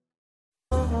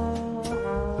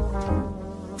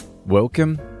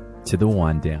Welcome to The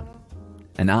Wind Down,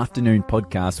 an afternoon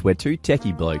podcast where two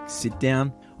techie blokes sit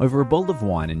down over a bowl of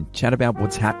wine and chat about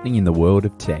what's happening in the world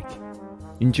of tech.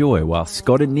 Enjoy while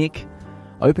Scott and Nick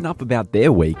open up about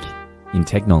their week in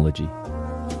technology.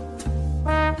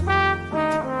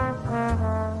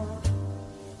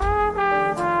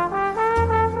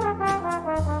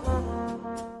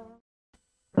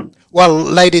 Well,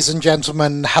 ladies and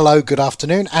gentlemen, hello, good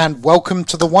afternoon, and welcome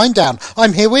to The Wind Down.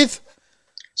 I'm here with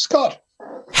Scott.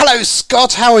 Hello,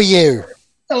 Scott. How are you?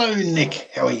 Hello, Nick.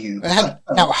 How are you? Now,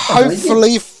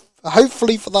 hopefully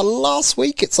for the last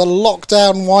week, it's a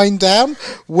lockdown wind down.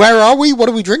 Where are we? What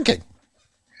are we drinking?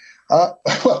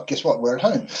 Well, guess what? We're at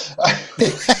home,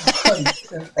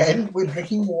 and we're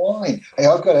drinking wine. Hey,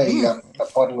 I've got a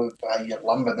bottle of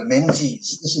Lumber, the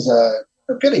Menzies. This is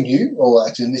fairly new, or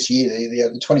actually in this year,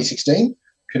 the 2016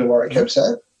 Pinot Noir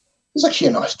Cabernet. It's actually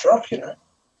a nice drop, you know.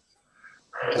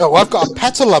 Oh, I've got a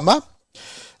Petaluma,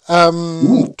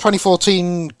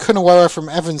 2014 Coonawarra from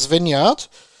Evans Vineyard.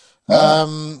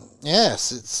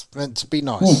 Yes, it's meant to be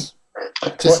nice.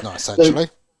 It is nice, actually.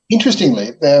 So,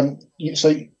 interestingly,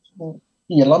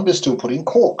 your Lumber's still putting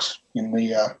corks in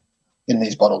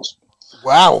these bottles.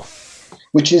 Wow.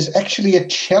 Which is actually a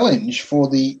challenge for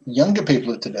the younger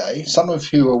people of today, some of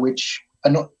which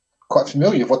are not quite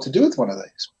familiar with what to do with one of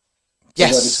these.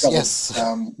 Yes.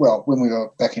 Well, when we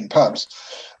were back in pubs,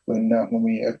 when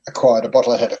we acquired a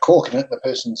bottle that had a cork in it, the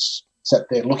person sat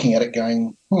there looking at it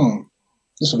going,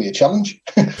 this will be a challenge.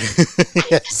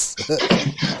 Yes.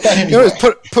 Anyway,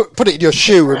 put it in your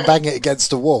shoe and bang it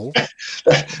against a wall.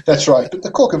 That's right. But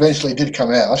the cork eventually did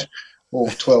come out, all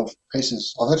 12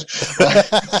 pieces of it.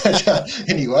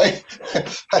 Anyway,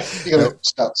 you got to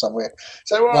start somewhere.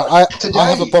 So today, I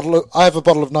have a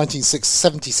bottle of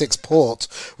 1976 port,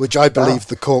 which I believe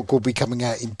the cork will be coming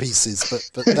out in pieces.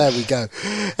 But there we go.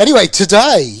 Anyway,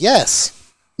 today, yes.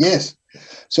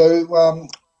 So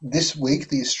this week,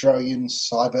 the Australian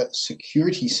Cyber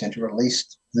Security Centre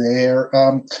released their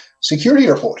security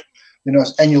report,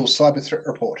 annual cyber threat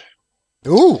report.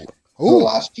 For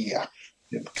last year.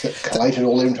 They collated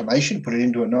all the information, put it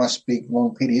into a nice big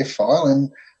long PDF file,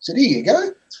 and said, "Here you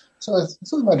go." So I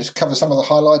thought I might just cover some of the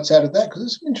highlights out of that because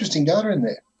there's some interesting data in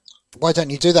there. Why don't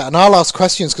you do that? And I'll ask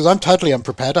questions because I'm totally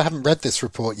unprepared. I haven't read this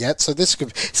report yet, so it's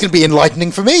going to be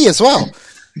enlightening for me as well.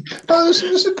 No,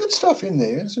 there's some good stuff in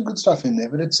there. But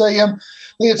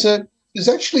there's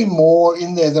actually more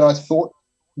in there than I thought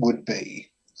would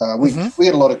be. We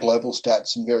had a lot of global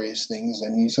stats and various things,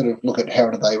 and you sort of look at how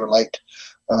do they relate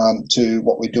to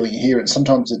what we're doing here, and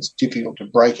sometimes it's difficult to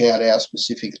break out our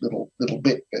specific little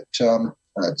bit, but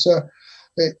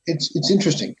it's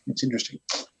interesting. It's interesting.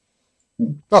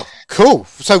 Oh, cool!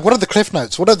 So, what are the cliff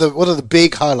notes? What are the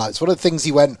big highlights? What are the things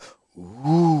you went,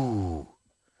 ooh?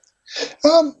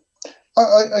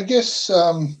 I guess.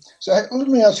 So let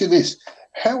me ask you this: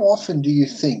 how often do you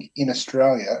think in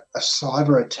Australia a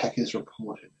cyber attack is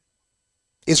reported?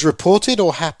 Is reported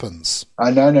or happens?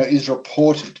 No, is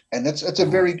reported. And that's a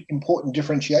very important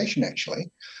differentiation,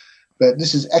 actually. But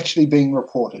this is actually being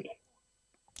reported.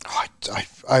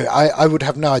 I would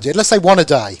have no idea. Let's say one a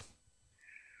day.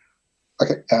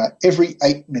 Okay, every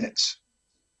 8 minutes.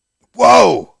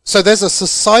 Whoa! So there's a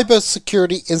cyber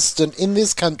security incident in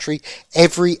this country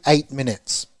every 8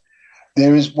 minutes.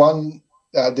 There is one.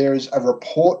 There is a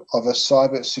report of a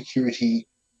cyber security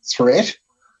threat,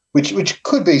 which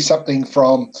could be something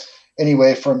from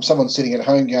anywhere from someone sitting at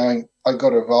home going, "I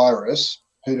got a virus.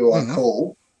 Who do I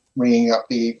call?" Ringing up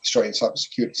the Australian Cyber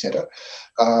Security Centre,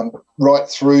 right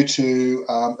through to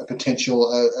a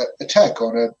potential attack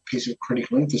on a piece of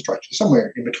critical infrastructure,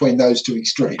 somewhere in between those two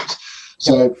extremes.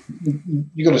 So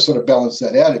you've got to sort of balance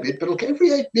that out a bit. But look,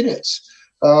 every 8 minutes.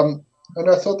 And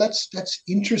I thought that's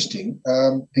interesting.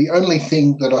 The only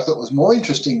thing that I thought was more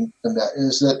interesting than that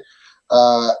is that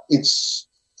it's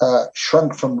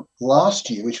shrunk from last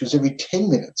year, which was every 10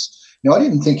 minutes. Now, I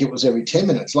didn't think it was every 10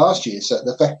 minutes last year. So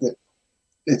the fact that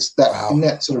it's that in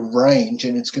that sort of range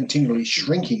and it's continually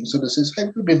shrinking sort of says, hey,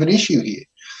 we've got a bit of an issue here.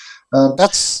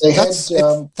 That's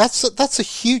a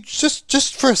huge,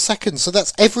 just for a second. So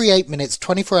that's every 8 minutes,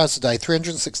 24 hours a day,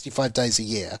 365 days a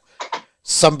year.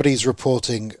 Somebody's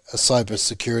reporting a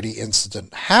cybersecurity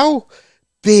incident. How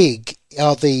big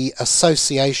are the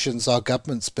associations our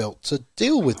government's built to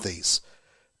deal with these?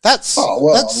 That's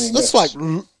lots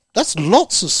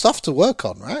of stuff to work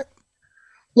on, right?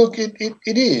 Look, it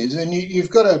is, and you've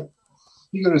got to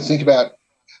think about.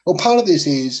 Well, part of this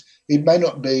is it may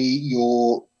not be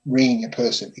your ringing a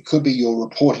person; it could be you're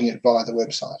reporting it via the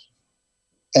website,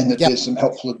 and that there's some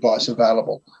helpful advice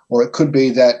available, or it could be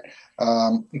that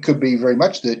It could be very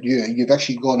much that you've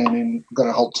actually gone in and got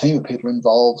a whole team of people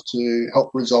involved to help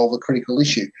resolve a critical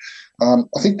issue.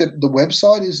 I think that the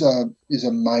website is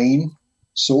a main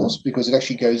source because it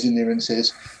actually goes in there and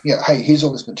says, hey, here's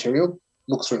all this material.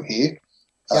 Look through here.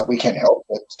 We can help.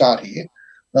 But start here.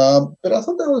 But I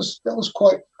thought that was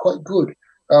quite good.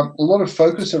 A lot of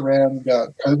focus around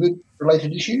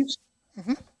COVID-related issues.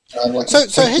 Mm-hmm.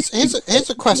 So here's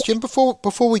a question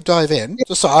before we dive in,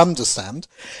 just so I understand.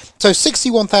 So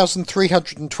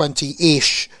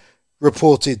 61,320-ish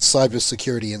reported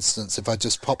cybersecurity incidents. If I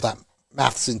just pop that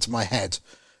maths into my head,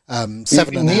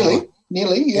 7 an hour.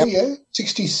 Nearly, yeah.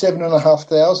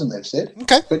 67,500 they've said.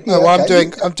 Okay. But,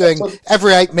 I'm doing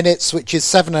every 8 minutes, which is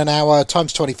 7 an hour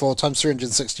times 24 times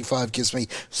 365 gives me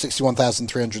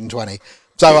 61,320.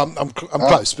 So I'm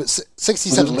close, but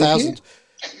 67,000.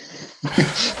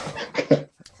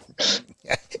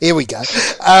 Here we go.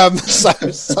 So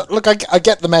look, I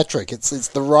get the metric. It's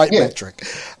the right metric.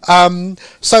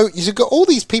 So you've got all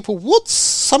these people. What's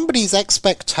somebody's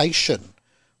expectation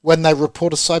when they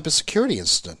report a cybersecurity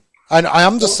incident? And I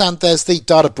understand there's the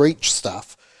data breach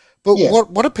stuff, but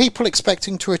what are people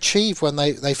expecting to achieve when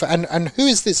they and who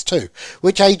is this to?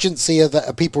 Which agency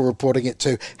are people reporting it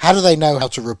to? How do they know how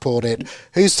to report it?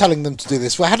 Who's telling them to do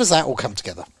this? Well, how does that all come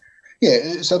together?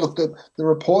 Yeah, so look, the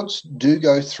reports do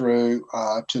go through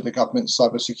to the government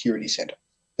cybersecurity centre.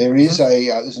 There is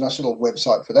there's a nice little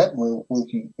website for that, and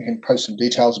we can post some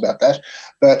details about that.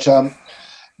 But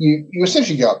you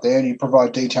essentially go up there and you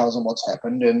provide details on what's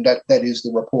happened, and that is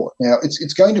the report. Now,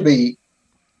 it's going to be,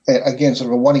 again, sort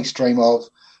of a one extreme of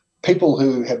people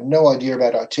who have no idea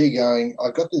about IT going,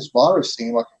 I've got this virus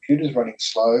thing, my computer's running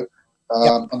slow,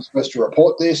 I'm supposed to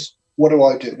report this. What do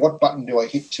I do? What button do I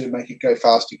hit to make it go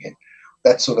fast again?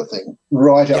 That sort of thing,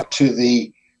 right up to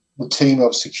the team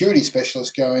of security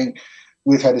specialists going,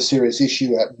 we've had a serious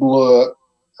issue at Blur,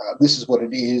 this is what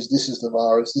it is, this is the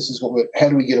virus, this is how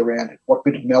do we get around it, what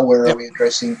bit of malware are we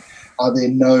addressing, are there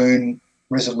known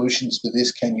resolutions for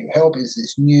this, can you help, is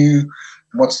this new,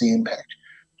 what's the impact?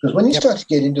 Because when you start to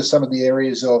get into some of the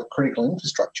areas of critical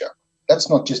infrastructure, that's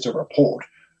not just a report,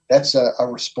 that's a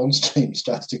response team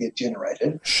starts to get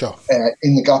generated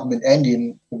in the government and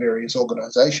in the various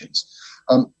organisations.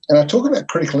 And I talk about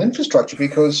critical infrastructure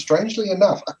because, strangely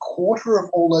enough, a quarter of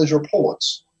all those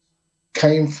reports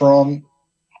came from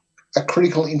a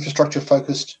critical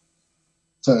infrastructure-focused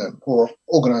firm or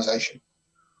organisation.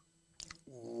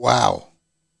 Wow.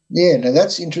 Yeah, now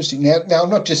that's interesting. Now I'm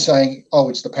not just saying,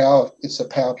 it's a power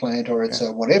plant or it's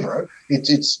a whatever.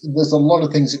 There's a lot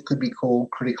of things that could be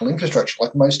called critical infrastructure,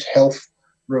 like most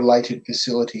health-related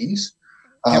facilities.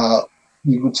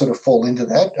 You would sort of fall into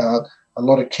that. A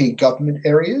lot of key government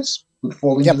areas would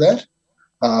fall into that.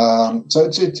 So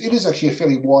it is actually a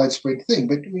fairly widespread thing.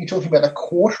 But when you're talking about a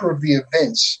quarter of the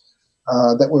events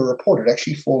that were reported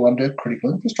actually fall under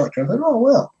critical infrastructure, I thought, oh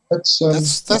wow, that's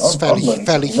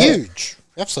fairly huge.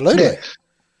 Absolutely. Yeah.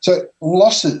 So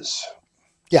losses.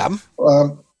 Yeah.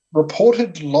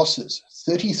 Reported losses,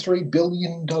 $33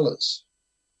 billion.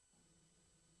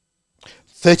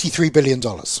 $33 billion.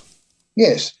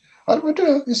 Yes. I don't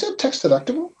know, is that tax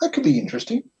deductible? That could be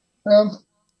interesting. I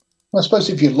suppose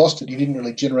if you lost it, you didn't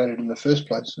really generate it in the first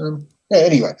place.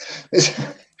 Anyway,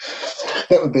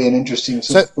 that would be an interesting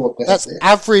sort of thought. That's there.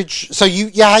 Average. So you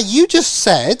just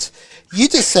said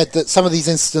that some of these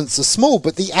incidents are small,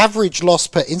 but the average loss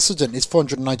per incident is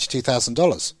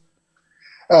 $492,000.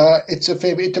 It's a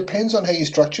fair bit. It depends on how you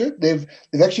structure it. They've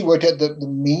actually worked out that the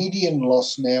median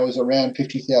loss now is around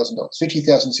 $50,000,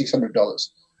 $50,600.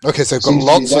 Okay, so got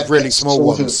lots of really small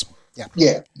ones.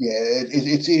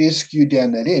 It is skewed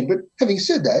down that end. But having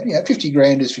said that,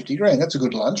 $50,000 is $50,000. That's a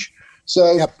good lunch.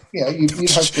 So you'd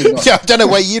hopefully not. I don't know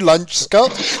where you lunch,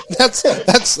 Scott. That's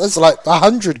like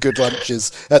 100 good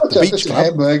lunches at the beach just club. A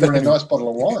hamburger and a nice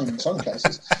bottle of wine in some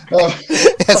cases.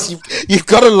 Yes, you've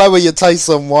got to lower your taste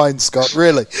on wine, Scott.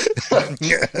 Really.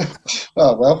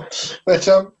 Oh well, but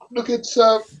look, it's.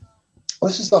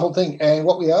 This is the whole thing, and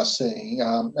what we are seeing,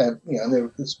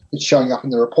 it's showing up in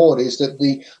the report, is that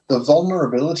the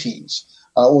vulnerabilities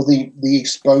or the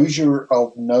exposure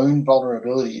of known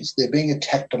vulnerabilities, they're being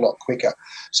attacked a lot quicker.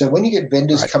 So when you get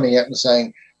vendors coming out and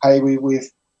saying, "Hey, we're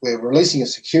releasing a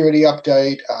security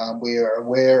update, we are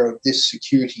aware of this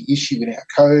security issue in our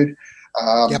code.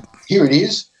 Here it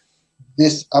is.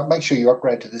 Make sure you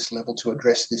upgrade to this level to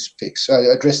address this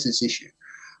address this issue."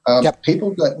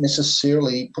 People don't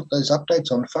necessarily put those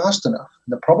updates on fast enough.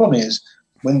 And the problem is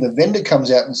when the vendor comes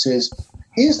out and says,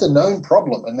 here's the known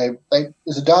problem, and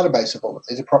there's a database of all of it.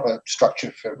 There's a proper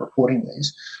structure for reporting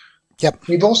these.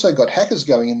 You've also got hackers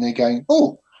going in there going,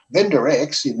 oh, vendor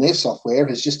X in their software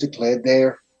has just declared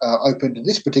they're open to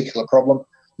this particular problem.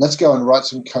 Let's go and write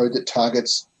some code that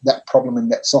targets that problem in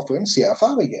that software and see how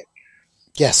far we get.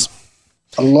 Yes.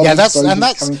 A lot of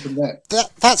exposure coming from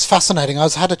that. That's fascinating. I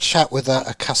had a chat with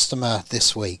a customer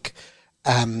this week,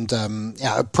 and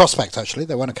a prospect actually.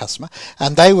 They weren't a customer,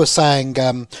 and they were saying,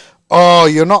 "Oh,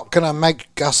 you're not going to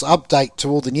make us update to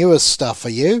all the newest stuff, are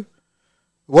you?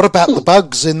 What about the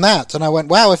bugs in that?" And I went,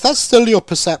 "Wow, if that's still your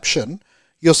perception,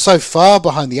 you're so far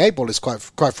behind the eight ball. It's quite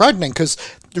frightening, because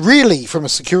really, from a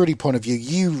security point of view,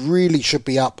 you really should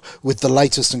be up with the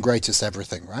latest and greatest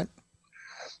everything, right?"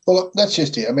 Well, that's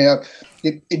just it. I mean,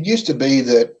 it used to be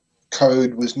that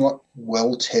code was not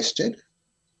well tested,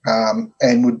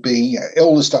 and would be,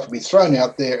 all the stuff would be thrown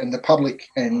out there, and the public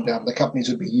and the companies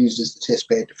would be used as the test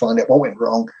bed to find out what went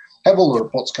wrong, have all the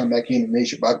reports come back in, and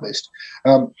there's your bug list,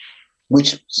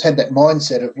 which had that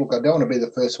mindset of, look, I don't want to be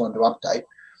the first one to update.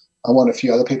 I want a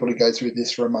few other people to go through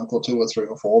this for a month or two or 3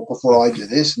 or 4 before I do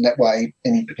this, and that way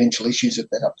any potential issues of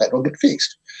that update will get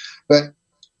fixed. But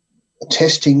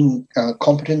testing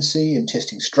competency and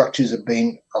testing structures have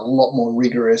been a lot more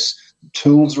rigorous.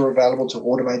 Tools are available to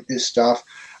automate this stuff.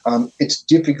 It's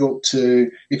difficult to,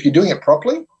 if you're doing it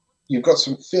properly, you've got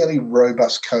some fairly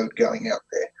robust code going out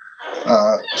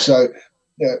there. So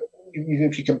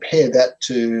if you compare that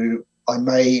to,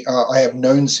 I have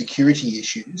known security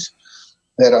issues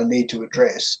that I need to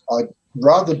address, I'd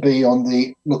rather be on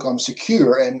the, look, I'm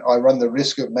secure and I run the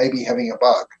risk of maybe having a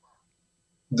bug,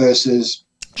 versus,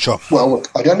 sure, well, look,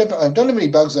 I don't have any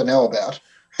bugs I know about,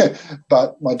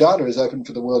 but my data is open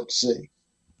for the world to see.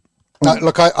 No,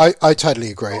 look, I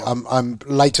totally agree. I'm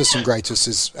latest and greatest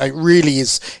is, it really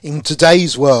is, in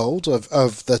today's world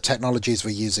of the technologies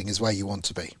we're using, is where you want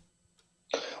to be.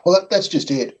 Well, that's just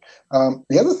it.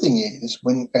 The other thing is,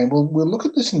 and we'll look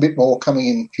at this in a bit more coming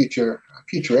in future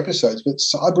episodes, but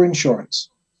cyber insurance.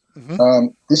 Mm-hmm.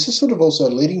 This is sort of also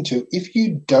leading to, if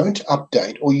you don't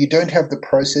update or you don't have the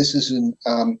processes and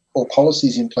or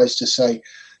policies in place to say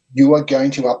you are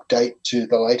going to update to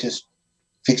the latest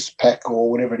fixed pack or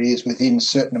whatever it is within a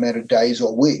certain amount of days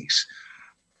or weeks,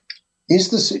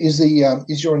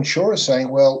 is your insurer saying,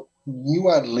 well, you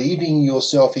are leaving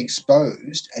yourself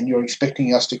exposed and you're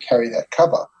expecting us to carry that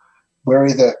cover? We're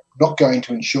either not going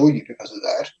to insure you because of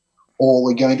that, or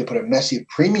we're going to put a massive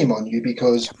premium on you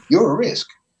because you're a risk.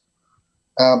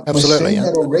 Absolutely. We're seeing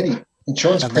that already.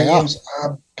 Insurance premiums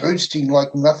are boosting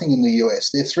like nothing in the US.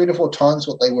 They're 3 to 4 times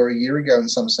what they were a year ago in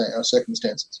some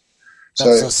circumstances.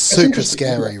 That's super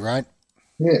scary, right?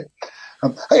 Yeah.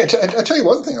 Hey, I'll tell you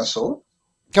one thing I saw.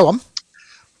 Go on.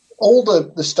 All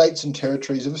the states and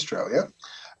territories of Australia,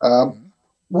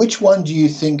 which one do you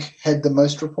think had the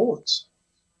most reports?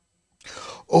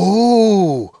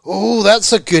 Oh,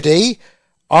 that's a goodie.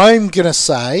 I'm going to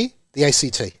say the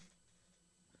ACT.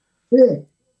 Yeah.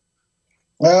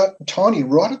 Tiny,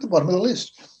 right at the bottom of the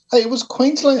list. Hey, it was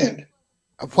Queensland.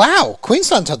 Wow,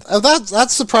 Queensland. That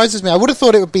surprises me. I would have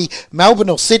thought it would be Melbourne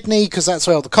or Sydney, because that's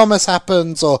where all the commerce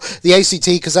happens, or the ACT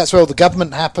because that's where all the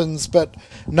government happens. But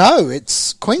no,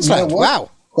 it's Queensland. You know, wow.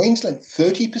 Queensland,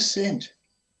 30%.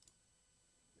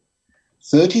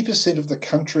 30% of the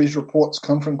country's reports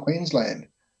come from Queensland.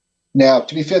 Now,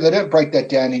 to be fair, they don't break that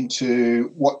down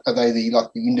into what are they, the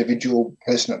individual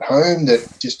person at home that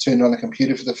just turned on a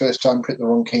computer for the first time, pressed the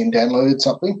wrong key and downloaded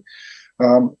something.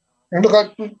 And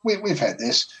look, we've had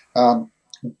this.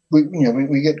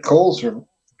 We get calls from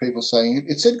people saying,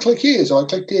 it said click here, so I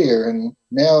clicked here, and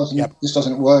now this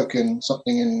doesn't work, and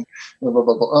something, and blah, blah,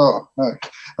 blah, blah. Oh,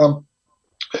 no.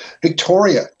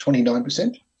 Victoria,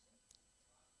 29%.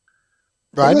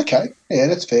 Right. Okay. Yeah,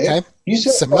 that's fair. Okay. New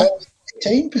South Wales,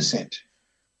 18%.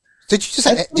 Did you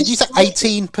say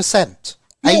 18%?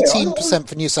 18%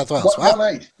 for New South Wales. Wow.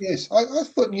 1.8, yes. I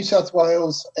thought New South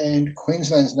Wales and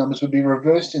Queensland's numbers would be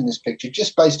reversed in this picture,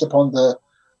 just based upon the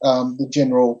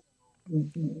general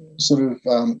sort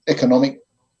of economic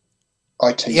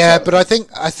IT. Yeah, but I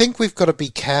think we've got to be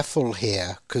careful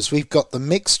here, because we've got the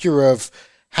mixture of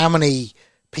how many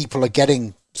people are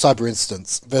getting cyber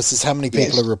incidents versus how many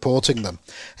people are reporting them.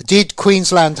 Did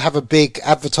Queensland have a big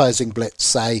advertising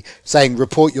blitz saying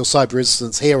report your cyber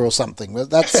incidents here or something? Well,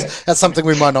 that's something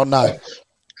we might not know.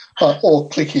 Or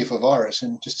click here for virus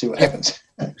and just see what happens.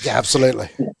 Yeah, absolutely.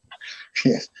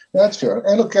 Yes, that's fair.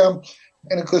 And look, and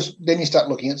of course, then you start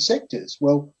looking at sectors.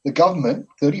 Well, the government,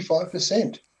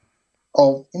 35%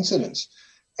 of incidents.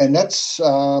 And that's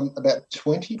about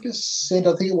 20%,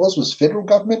 I think it was federal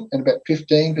government, and about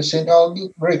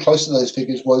 15%, very close to those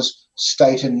figures, was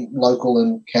state and local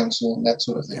and council and that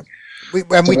sort of thing.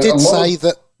 We did say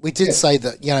that We did say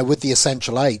that, with the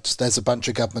Essential 8, there's a bunch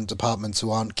of government departments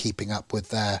who aren't keeping up with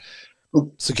their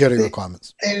security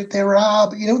requirements. There are,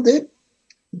 but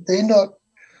they're not.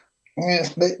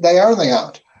 They are and they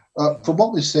aren't. From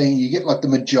what we've seen, you get like the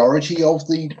majority of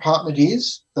the department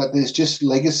is, but there's just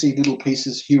legacy little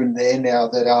pieces here and there now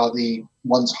that are the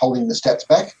ones holding the stats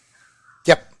back.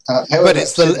 Yep. However, but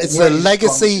it's the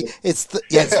legacy. It's the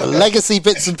legacy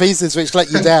bits and pieces which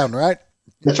let you down, right?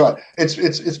 That's right.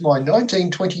 It's my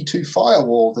 1922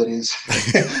 firewall that is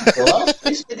the last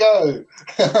piece to go.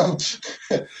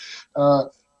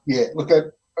 Look,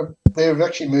 they've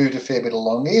actually moved a fair bit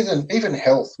along. Even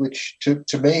health, which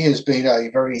to me has been a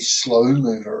very slow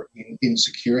mover in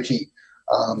security.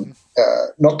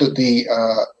 Not that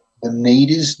the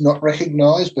need is not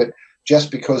recognised, but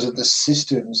just because of the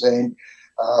systems and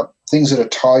things that are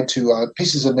tied to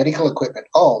pieces of medical equipment.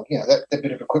 Oh, that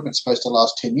bit of equipment's supposed to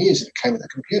last 10 years and it came with a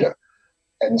computer.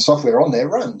 And the software on there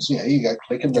runs. You go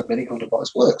click and the medical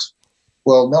device works.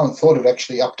 Well, no one thought of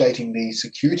actually updating the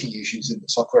security issues in the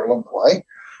software along the way.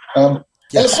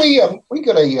 Yes. We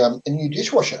got a new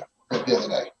dishwasher the other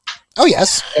day. Oh,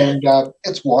 yes. And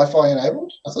it's Wi-Fi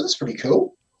enabled. I thought it's pretty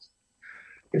cool.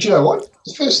 But you know what?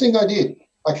 The first thing I did,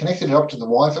 I connected it up to the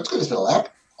Wi-Fi. It's got this little app.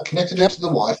 I connected it to the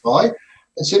Wi-Fi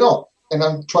and said, and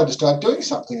I tried to start doing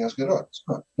something. I was going, it's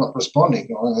not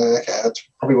responding. Okay, that's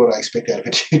probably what I expect out of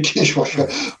a dishwasher.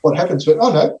 What happens? But,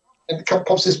 no. And it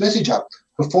pops this message up,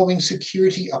 performing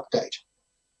security update.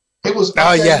 It was the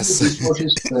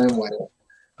dishwasher's firmware.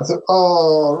 I thought,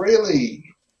 oh, really?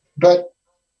 But,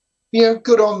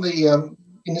 good on the,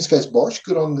 in this case, Bosch,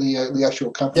 good on the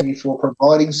actual company for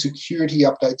providing security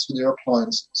updates for their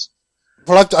appliances.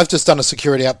 Well, I've just done a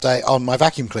security update on my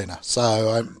vacuum cleaner,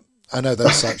 so I know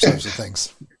those types of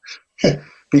things.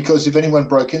 Because if anyone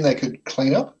broke in, they could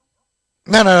clean up?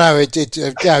 No.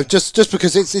 Just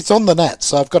because it's on the net,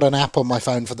 so I've got an app on my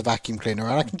phone for the vacuum cleaner,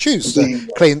 and I can choose to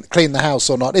clean the house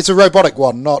or not. It's a robotic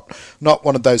one, not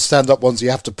one of those stand-up ones you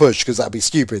have to push because that'd be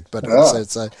stupid. But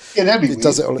that'd be weird.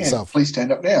 Does it all itself. Please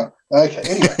stand up now. Okay.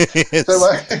 Anyway,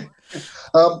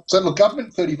 so look,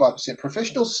 government 35%,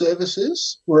 professional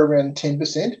services were around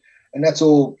 10%. And that's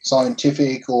all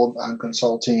scientific or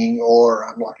consulting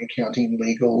or like accounting,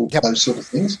 legal, those sort of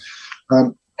things.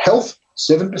 Health,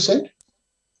 7%.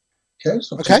 Okay,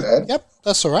 it's not too bad. Yep,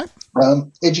 that's all right.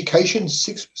 Education,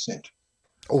 6%.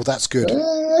 Oh, that's good.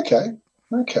 Okay.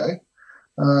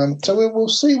 So we'll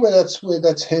see where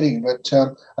that's heading. But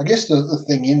I guess the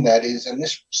thing in that is, and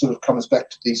this sort of comes back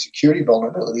to the security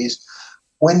vulnerabilities,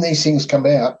 when these things come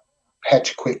out,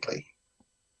 patch quickly.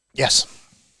 Yes.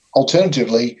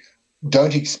 Alternatively,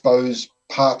 don't expose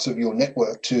parts of your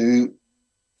network to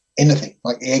anything,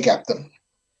 like air gap them.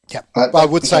 Yeah, I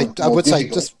would say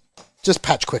just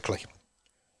patch quickly.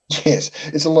 Yes,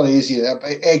 it's a lot easier.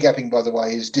 Air gapping, by the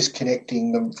way, is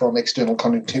disconnecting them from external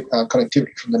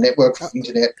connectivity from the network, from the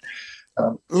internet.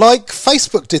 Like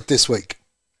Facebook did this week.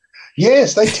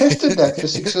 Yes, they tested that for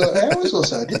 6 hours or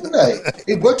so, didn't they?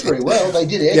 It worked very well. They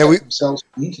did air gap themselves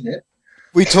from the internet.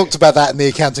 We talked about that in the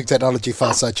Accounting Technology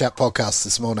Fireside Chat podcast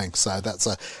this morning, so that's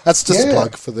just a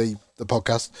plug for the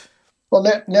podcast. Well,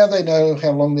 now they know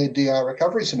how long their DR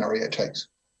recovery scenario takes.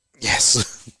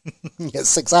 Yes.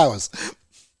 6 hours.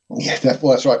 Yeah,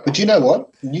 that's right. But you know what?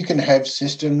 You can have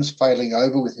systems failing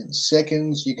over within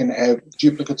seconds. You can have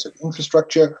duplicates of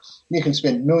infrastructure. You can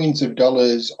spend millions of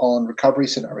dollars on recovery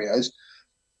scenarios.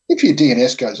 If your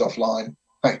DNS goes offline,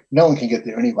 hey, no one can get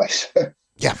there anyway. So.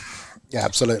 Yeah,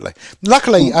 absolutely.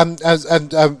 Luckily,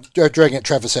 during it,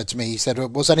 Trevor said to me, he said,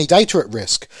 was any data at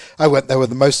risk? I went, they were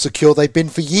the most secure they've been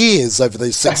for years over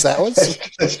these 6 hours.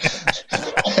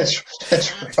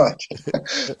 That's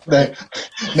right.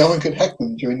 No one could hack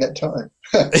them during that time.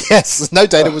 Yes, no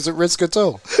data was at risk at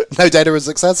all. No data was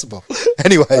accessible.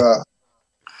 Anyway.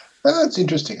 That's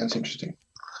interesting.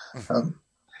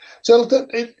 So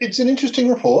it's an interesting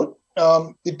report.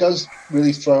 It does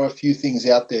really throw a few things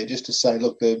out there just to say,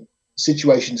 look, the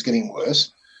situation's getting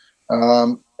worse,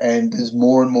 and there's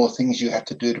more and more things you have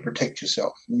to do to protect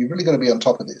yourself. And you've really got to be on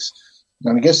top of this.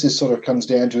 And I guess this sort of comes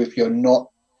down to, if you're not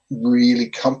really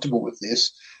comfortable with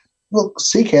this, look,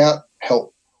 seek out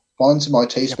help. Find some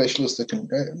IT specialists that can.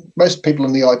 Most people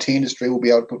in the IT industry will be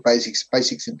able to put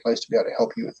basics in place to be able to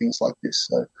help you with things like this.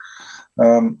 So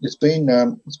it's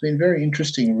been very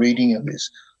interesting reading of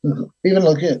this. Even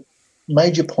looking at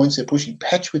major points they're pushing.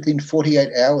 Patch within 48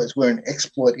 hours where an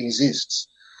exploit exists.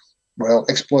 Well,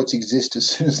 exploits exist as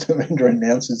soon as the vendor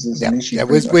announces there's an issue. Yeah,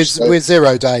 we're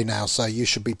 0 day now, so you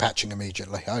should be patching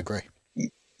immediately. I agree.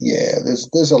 Yeah,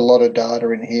 there's a lot of data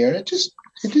in here, and it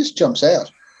just jumps out.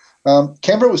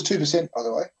 Canberra was 2%, by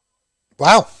the way.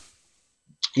 Wow.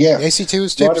 Yeah. The AC2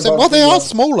 was 2%. Well, they are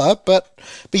smaller, but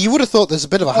you would have thought there's a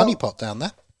bit of a honeypot down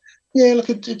there. Yeah, look,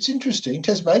 it's interesting.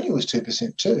 Tasmania was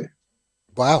 2% too.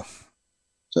 Wow.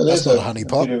 So there's a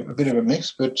bit of a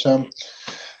mix, but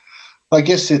I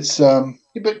guess it's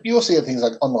but you also get things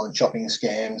like online shopping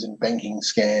scams and banking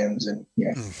scams, and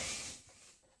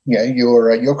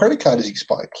your credit card is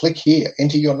expired. Click here,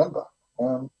 enter your number.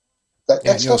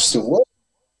 That stuff still works.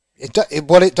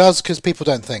 It does, because people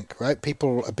don't think, right?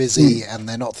 People are busy and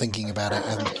they're not thinking about it,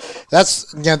 and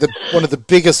that's one of the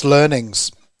biggest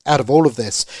learnings out of all of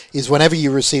this is whenever you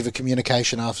receive a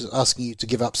communication asking you to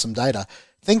give up some data,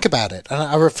 think about it. And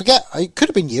I forget, it could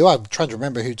have been you. I'm trying to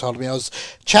remember who told me. I was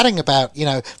chatting about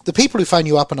the people who phone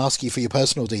you up and ask you for your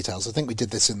personal details. I think we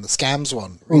did this in the scams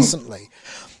one recently,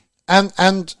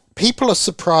 and people are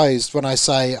surprised when I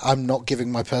say I'm not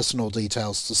giving my personal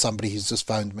details to somebody who's just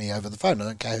phoned me over the phone. I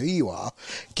don't care who you are.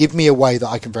 Give me a way that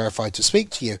I can verify to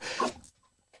speak to you.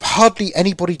 Hardly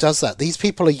anybody does that. These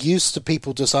people are used to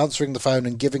people just answering the phone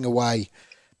and giving away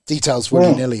details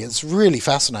willy-nilly. It's really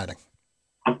fascinating.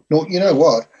 No, you know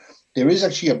what? There is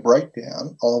actually a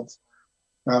breakdown of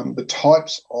the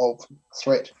types of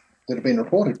threat that have been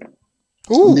reported.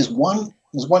 And there's one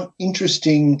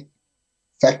interesting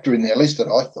factor in there, at least that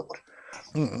I thought.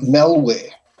 Malware.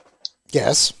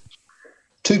 Yes.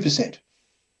 2%.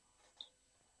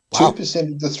 Wow.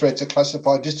 2% of the threats are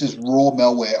classified just as raw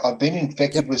malware. I've been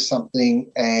infected with something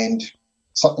and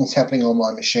something's happening on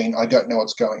my machine. I don't know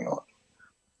what's going on.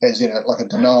 As in like a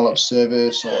denial of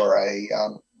service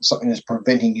or something that's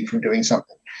preventing you from doing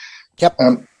something. Yep.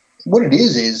 What it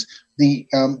is the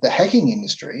hacking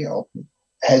industry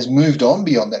has moved on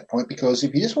beyond that point, because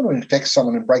if you just want to infect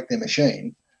someone and break their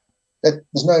machine,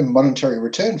 there's no monetary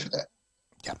return for that.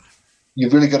 Yep.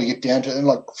 You've really got to get down to it,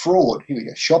 like fraud. Here we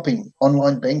go: shopping,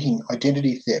 online banking,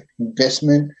 identity theft,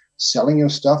 investment, selling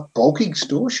of stuff, bulk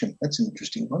extortion. That's an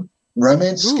interesting one.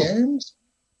 Romance scams,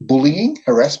 bullying,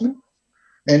 harassment.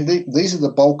 And these are the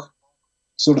bulk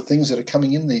sort of things that are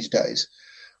coming in these days,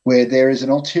 where there is an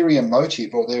ulterior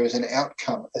motive or there is an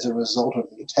outcome as a result of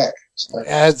the attack. So,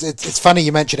 it's funny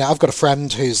you mentioned it. I've got a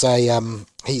friend who's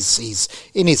he's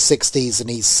in his 60s and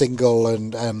he's single,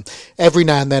 and every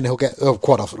now and then he'll get,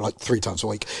 quite often, like 3 times a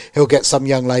week, he'll get some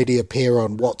young lady appear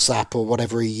on WhatsApp or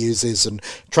whatever he uses and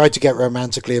try to get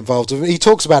romantically involved. He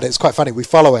talks about it. It's quite funny. We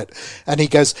follow it, and he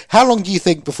goes, "How long do you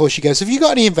think before she goes, have you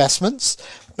got any investments?"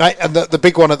 Right, and the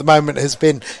big one at the moment has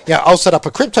been, I'll set up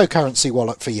a cryptocurrency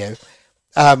wallet for you.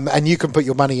 And you can put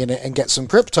your money in it and get some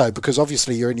crypto, because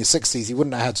obviously you're in your 60s, you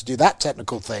wouldn't know how to do that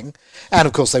technical thing. And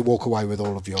of course they walk away with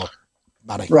all of your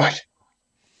money. Right.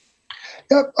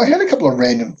 Yeah, I had a couple of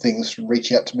random things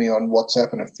reach out to me on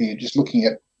WhatsApp and a few just looking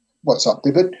at what's up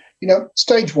there. But,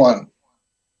 stage one,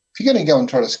 if you're going to go and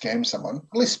try to scam someone,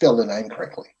 at least spell their name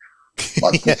correctly.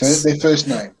 Like their first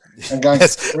name. And going,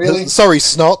 really? Sorry,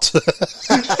 snot.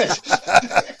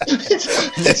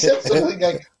 It's absolutely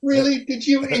going, really? Did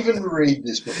you even read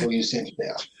this before you sent it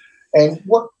out? And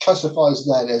what classifies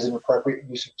that as an appropriate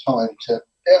use of time to,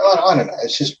 I don't know,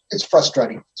 it's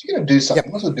frustrating. If you're going to do something,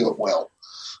 you must do it well.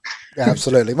 Yeah,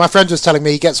 absolutely. My friend was telling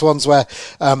me he gets ones where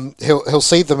he'll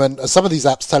see them, and some of these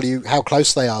apps tell you how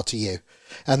close they are to you.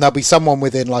 And there'll be someone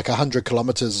within like 100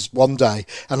 kilometres one day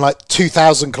and like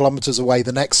 2,000 kilometres away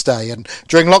the next day. And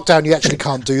during lockdown, you actually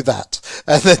can't do that.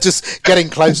 And they're just getting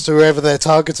close to whoever they're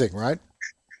targeting, right?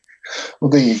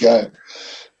 Well, there you go.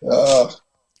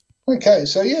 Okay,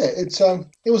 so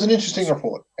it was an interesting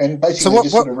report, and basically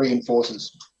sort of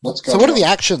reinforces what's going on. So what are the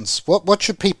actions? What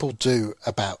should people do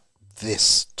about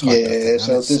this type of thing? Yeah,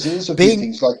 so there's a few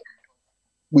things. Like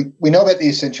we know about the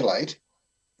Essential 8.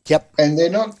 Yep. And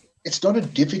it's not a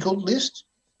difficult list.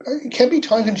 It can be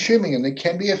time-consuming, and there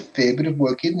can be a fair bit of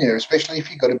work in there, especially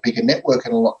if you've got a bigger network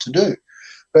and a lot to do.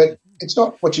 But it's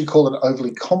not what you call an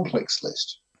overly complex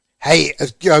list. Hey,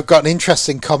 I've got an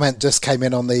interesting comment just came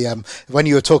in on the when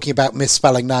you were talking about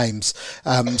misspelling names.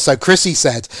 So Chrissy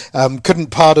said, couldn't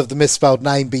part of the misspelled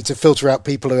name be to filter out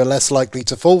people who are less likely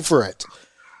to fall for it?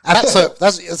 And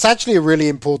that's actually a really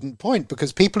important point,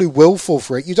 because people who will fall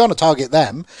for it, you don't want to target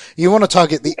them. You want to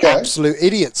target the absolute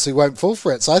idiots who won't fall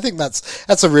for it. So I think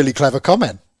that's a really clever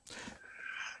comment.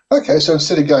 Okay, so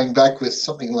instead of going back with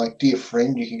something like "Dear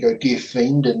Friend," you can go "Dear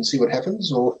Fiend" and see what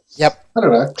happens. Or I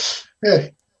don't know. Yeah,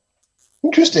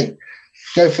 interesting.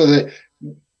 Go for the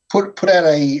put out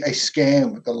a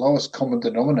scam with the lowest common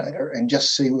denominator and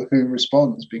just see who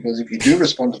responds. Because if you do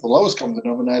respond to the lowest common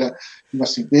denominator, you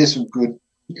must think there's some good.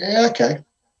 Yeah, okay.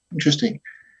 Interesting.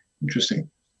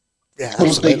 Yeah,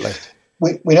 absolutely.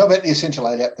 we know about the Essential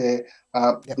 8 out there.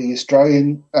 The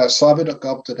Australian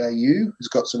cyber.gov.au has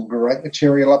got some great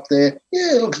material up there.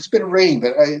 Yeah, look, it's a bit of reading,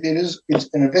 but it's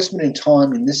an investment in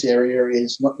time in this area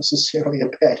is not necessarily a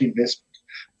bad investment.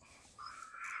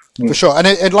 For sure.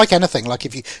 And like anything, like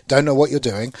if you don't know what you're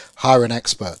doing, hire an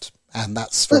expert. And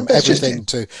that's from everything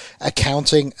to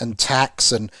accounting and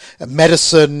tax and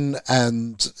medicine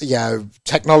and,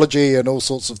 technology and all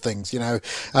sorts of things,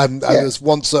 There's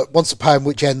once a poem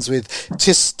which ends with,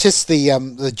 "'Tis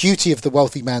the duty of the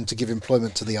wealthy man to give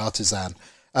employment to the artisan."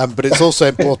 But it's also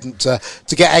important to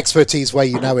get expertise where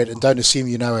you know it and don't assume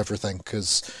you know everything,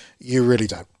 because you really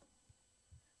don't.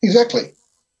 Exactly.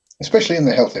 Especially in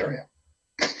the health area.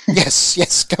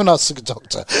 Yes, go and ask the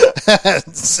doctor.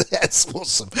 That's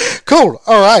awesome. Cool.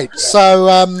 All right.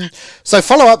 So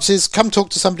follow-ups is come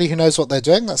talk to somebody who knows what they're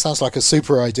doing. That sounds like a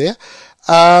super idea.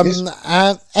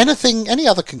 Any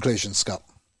other conclusions, Scott?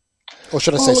 Or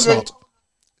should I say snot?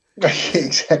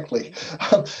 Exactly.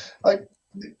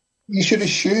 You should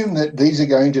assume that these are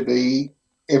going to be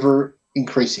ever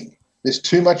increasing. There's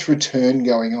too much return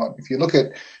going on. If you look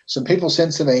at some people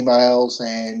send some emails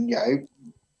and,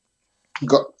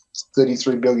 got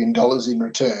 $33 billion in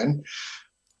return.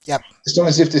 Yep. It's not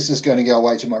as if this is going to go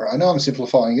away tomorrow. I know I'm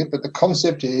simplifying it, but the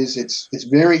concept is it's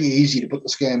very easy to put the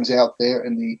scams out there,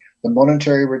 and the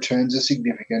monetary returns are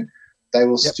significant. They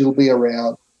will still be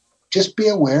around. Just be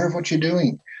aware of what you're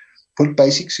doing. Put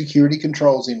basic security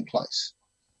controls in place.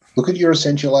 Look at your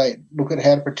Essential 8. Look at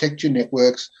how to protect your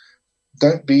networks.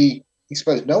 Don't be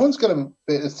exposed. No one's going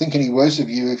to think any worse of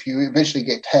you if you eventually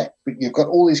get hacked, but you've got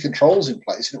all these controls in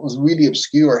place, and it was really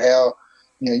obscure how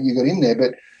you got in there.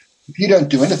 But if you don't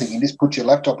do anything, you just put your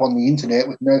laptop on the internet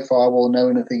with no firewall, no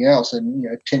anything else, and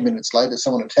 10 minutes later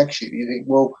someone attacks you. You think,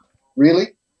 well,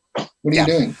 really? What are you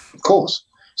doing? Of course.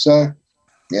 So,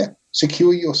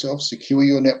 secure yourself, secure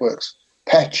your networks,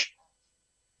 patch.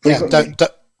 Yeah, don't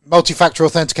multi-factor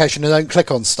authentication and don't click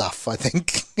on stuff, I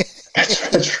think.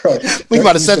 That's right. We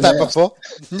might have said that before.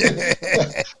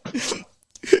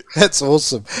 That's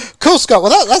awesome. Cool, Scott.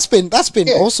 Well, that's been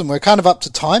awesome. We're kind of up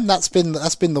to time. That's been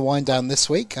the wind down this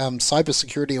week.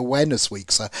 Cybersecurity Awareness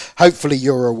Week. So hopefully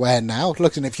you're aware now.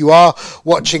 Look, and if you are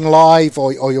watching live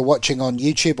or you're watching on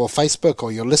YouTube or Facebook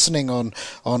or you're listening on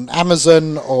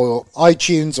Amazon or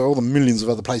iTunes or all the millions of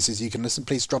other places you can listen,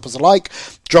 please drop us a like,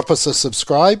 drop us a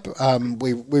subscribe.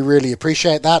 We really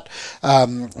appreciate that.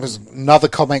 There's another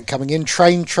comment coming in.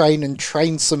 Train and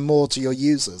train some more to your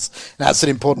users. That's an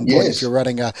important point if you're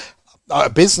running a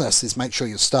business, is make sure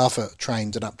your staff are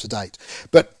trained and up to date.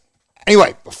 But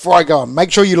anyway, before I go on,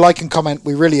 make sure you like and comment.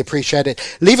 We really appreciate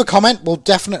it. Leave a comment. We'll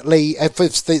definitely, if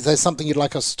there's something you'd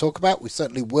like us to talk about, we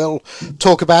certainly will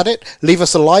talk about it. Leave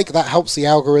us a like. That helps the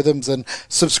algorithms. And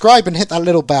subscribe and hit that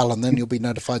little bell, and then you'll be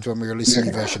notified when we release a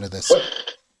new version of this.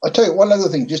 I'll tell you one other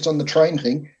thing, just on the train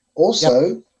thing.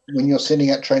 Also, when you're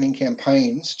sending out training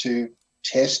campaigns to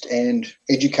test and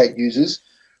educate users,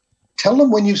 tell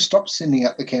them when you stop sending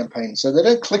out the campaign so they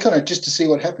don't click on it just to see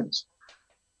what happens.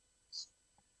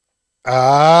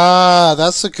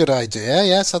 That's a good idea.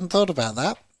 Yes, I hadn't thought about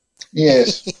that.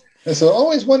 Yes. And so I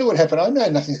always wonder what happened. I know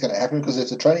nothing's going to happen because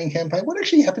it's a training campaign. What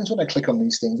actually happens when I click on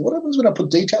these things? What happens when I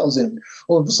put details in?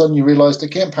 All of a sudden you realise the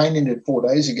campaign ended 4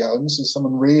 days ago and this is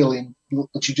someone real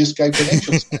that you just gave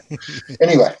credentials to.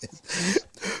 Anyway.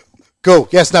 Cool.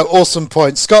 Yes, no, awesome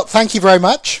point. Scott, thank you very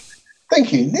much.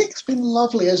 Thank you, Nick. It's been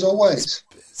lovely as always.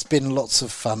 It's been lots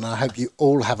of fun. I hope you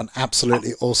all have an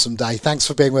absolutely awesome day. Thanks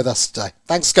for being with us today.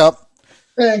 Thanks, Scott.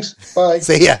 Thanks. Bye.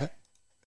 See ya.